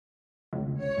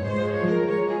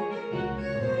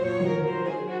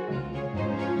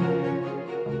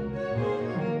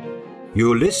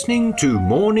You're listening to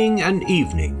Morning and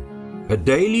Evening, a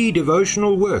daily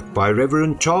devotional work by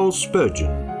Reverend Charles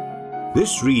Spurgeon.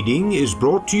 This reading is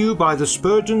brought to you by the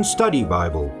Spurgeon Study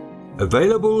Bible,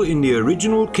 available in the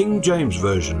original King James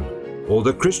Version or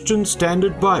the Christian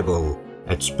Standard Bible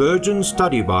at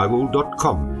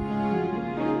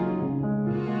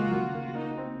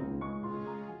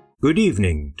spurgeonstudybible.com. Good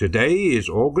evening. Today is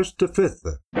August the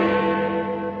 5th.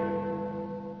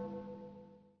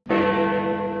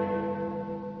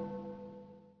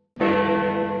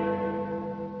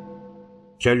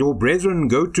 Shall your brethren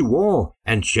go to war,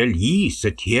 and shall ye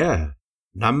sit here?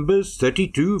 Numbers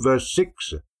 32 verse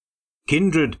 6.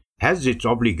 Kindred has its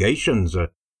obligations.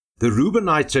 The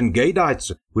Reubenites and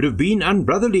Gadites would have been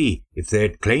unbrotherly if they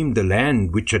had claimed the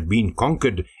land which had been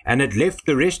conquered and had left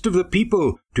the rest of the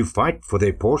people to fight for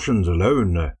their portions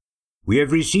alone. We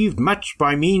have received much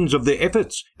by means of the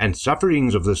efforts and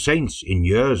sufferings of the saints in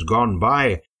years gone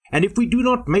by, and if we do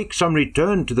not make some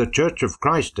return to the Church of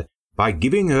Christ, by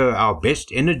giving her our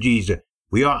best energies,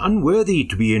 we are unworthy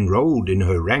to be enrolled in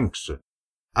her ranks.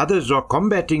 Others are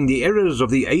combating the errors of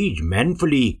the age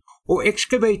manfully, or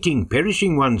excavating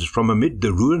perishing ones from amid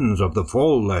the ruins of the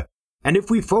fall. And if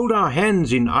we fold our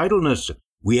hands in idleness,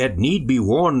 we had need be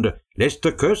warned, lest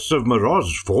the curse of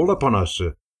Meroz fall upon us.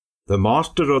 The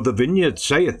master of the vineyard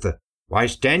saith, Why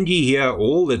stand ye here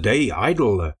all the day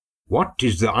idle? What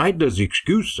is the idler's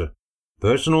excuse?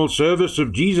 Personal service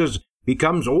of Jesus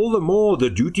becomes all the more the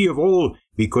duty of all,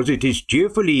 because it is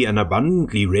cheerfully and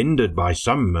abundantly rendered by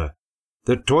some.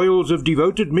 The toils of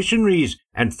devoted missionaries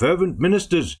and fervent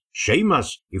ministers shame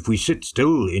us if we sit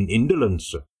still in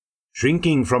indolence.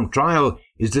 Shrinking from trial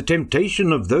is the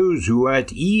temptation of those who are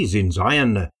at ease in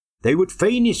Zion. They would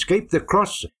fain escape the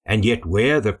cross and yet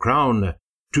wear the crown.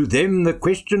 To them the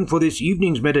question for this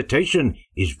evening's meditation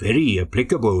is very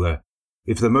applicable.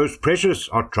 If the most precious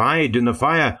are tried in the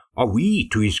fire, are we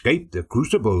to escape the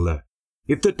crucible?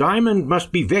 If the diamond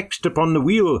must be vexed upon the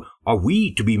wheel, are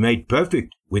we to be made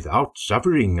perfect without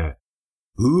suffering?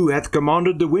 Who hath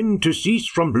commanded the wind to cease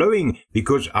from blowing,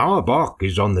 because our bark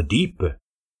is on the deep?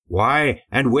 Why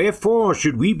and wherefore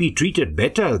should we be treated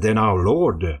better than our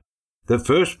Lord? The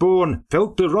firstborn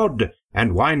felt the rod,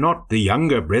 and why not the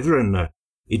younger brethren?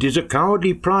 It is a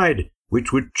cowardly pride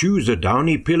which would choose a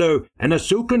downy pillow and a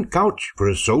silken couch for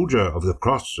a soldier of the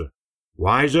cross.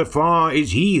 Wiser far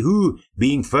is he who,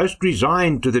 being first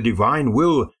resigned to the divine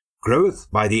will, groweth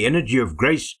by the energy of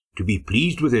grace to be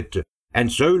pleased with it,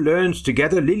 and so learns to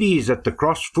gather lilies at the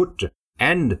cross foot,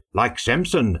 and, like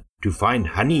Samson, to find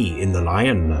honey in the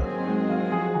lion.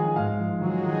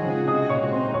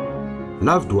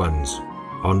 Loved ones,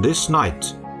 on this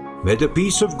night, may the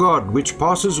peace of God, which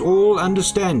passes all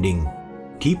understanding,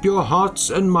 keep your hearts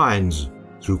and minds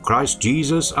through Christ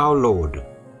Jesus our Lord.